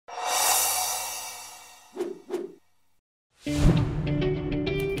Do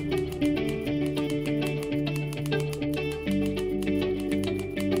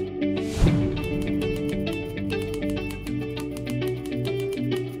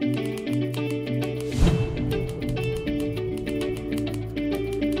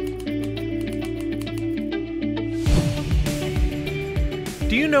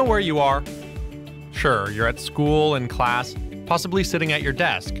you know where you are? Sure, you're at school, in class, possibly sitting at your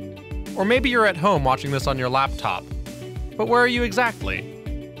desk. Or maybe you're at home watching this on your laptop. But where are you exactly?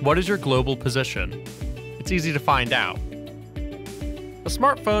 What is your global position? It's easy to find out. A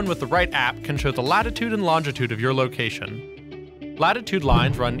smartphone with the right app can show the latitude and longitude of your location. Latitude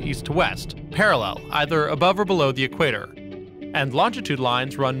lines run east to west, parallel, either above or below the equator. And longitude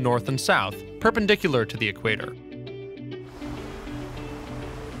lines run north and south, perpendicular to the equator.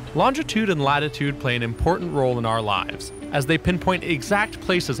 Longitude and latitude play an important role in our lives, as they pinpoint exact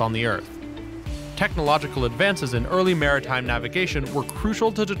places on the Earth. Technological advances in early maritime navigation were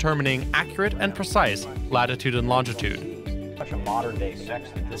crucial to determining accurate and precise latitude and longitude. Such a modern-day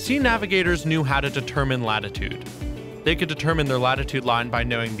sextant. Sea navigators knew how to determine latitude. They could determine their latitude line by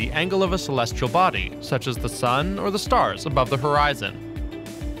knowing the angle of a celestial body, such as the sun or the stars above the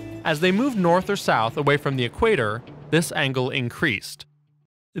horizon. As they moved north or south away from the equator, this angle increased.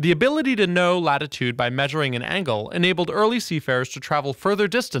 The ability to know latitude by measuring an angle enabled early seafarers to travel further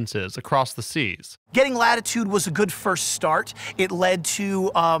distances across the seas. Getting latitude was a good first start. It led to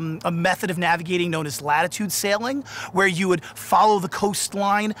a method of navigating known as latitude sailing, where you would follow the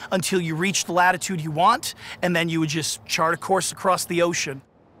coastline until you reached the latitude you want, and then you would just chart a course across the ocean.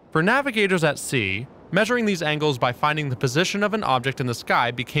 For navigators at sea, measuring these angles by finding the position of an object in the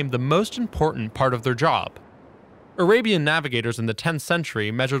sky became the most important part of their job. Arabian navigators in the 10th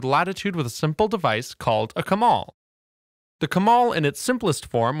century measured latitude with a simple device called a kamal. The kamal in its simplest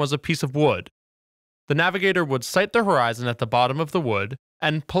form was a piece of wood. The navigator would sight the horizon at the bottom of the wood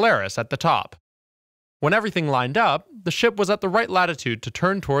and Polaris at the top. When everything lined up, the ship was at the right latitude to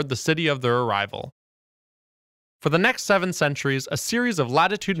turn toward the city of their arrival. For the next 7 centuries, a series of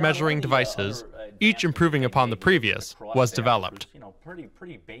latitude measuring devices, each improving upon the previous, was developed.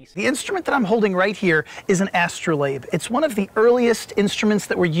 The instrument that I'm holding right here is an astrolabe. It's one of the earliest instruments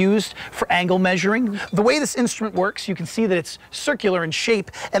that were used for angle measuring. The way this instrument works, you can see that it's circular in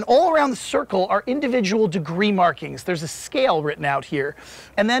shape, and all around the circle are individual degree markings. There's a scale written out here.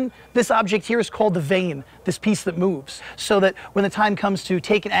 And then this object here is called the vane, this piece that moves, so that when the time comes to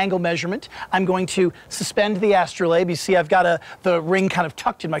take an angle measurement, I'm going to suspend the astrolabe. You see I've got the ring kind of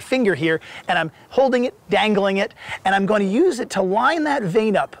tucked in my finger here, and I'm holding it, dangling it, and I'm going to use it to line that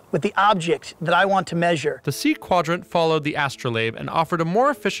vane up with the object that I want to measure. The C quadrant followed the astrolabe and offered a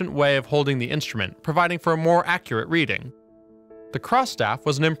more efficient way of holding the instrument, providing for a more accurate reading. The cross staff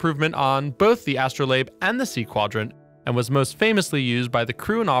was an improvement on both the astrolabe and the C quadrant, and was most famously used by the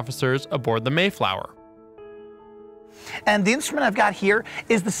crew and officers aboard the Mayflower. And the instrument I've got here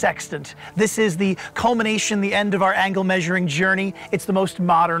is the sextant. This is the culmination, the end of our angle measuring journey. It's the most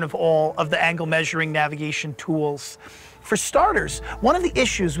modern of all of the angle measuring navigation tools. For starters, one of the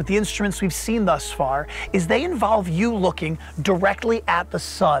issues with the instruments we've seen thus far is they involve you looking directly at the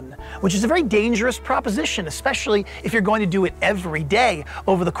sun, which is a very dangerous proposition, especially if you're going to do it every day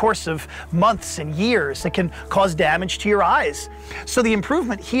over the course of months and years. It can cause damage to your eyes. So the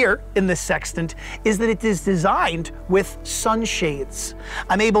improvement here in this sextant is that it is designed with sunshades.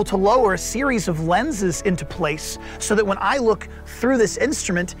 I'm able to lower a series of lenses into place so that when I look through this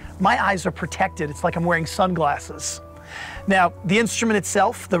instrument, my eyes are protected. It's like I'm wearing sunglasses. Now, the instrument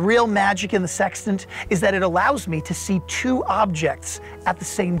itself, the real magic in the sextant is that it allows me to see 2 objects at the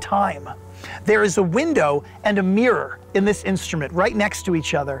same time. There is a window and a mirror in this instrument right next to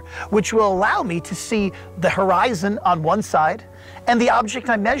each other, which will allow me to see the horizon on one side and the object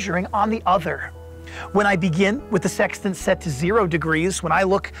I'm measuring on the other. When I begin with the sextant set to 0 degrees, when I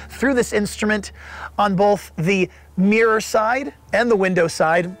look through this instrument on both the mirror side and the window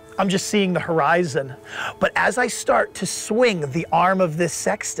side, I'm just seeing the horizon. But as I start to swing the arm of this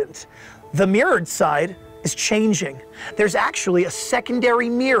sextant, the mirrored side is changing. There's actually a secondary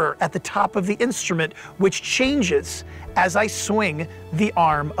mirror at the top of the instrument which changes as I swing the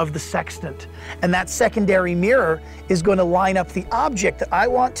arm of the sextant. And that secondary mirror is going to line up the object that I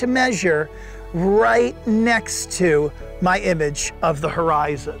want to measure right next to my image of the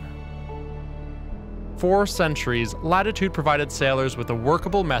horizon. For centuries, latitude provided sailors with a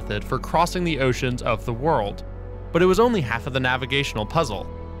workable method for crossing the oceans of the world, but it was only half of the navigational puzzle.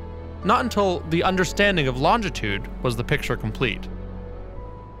 Not until the understanding of longitude was the picture complete.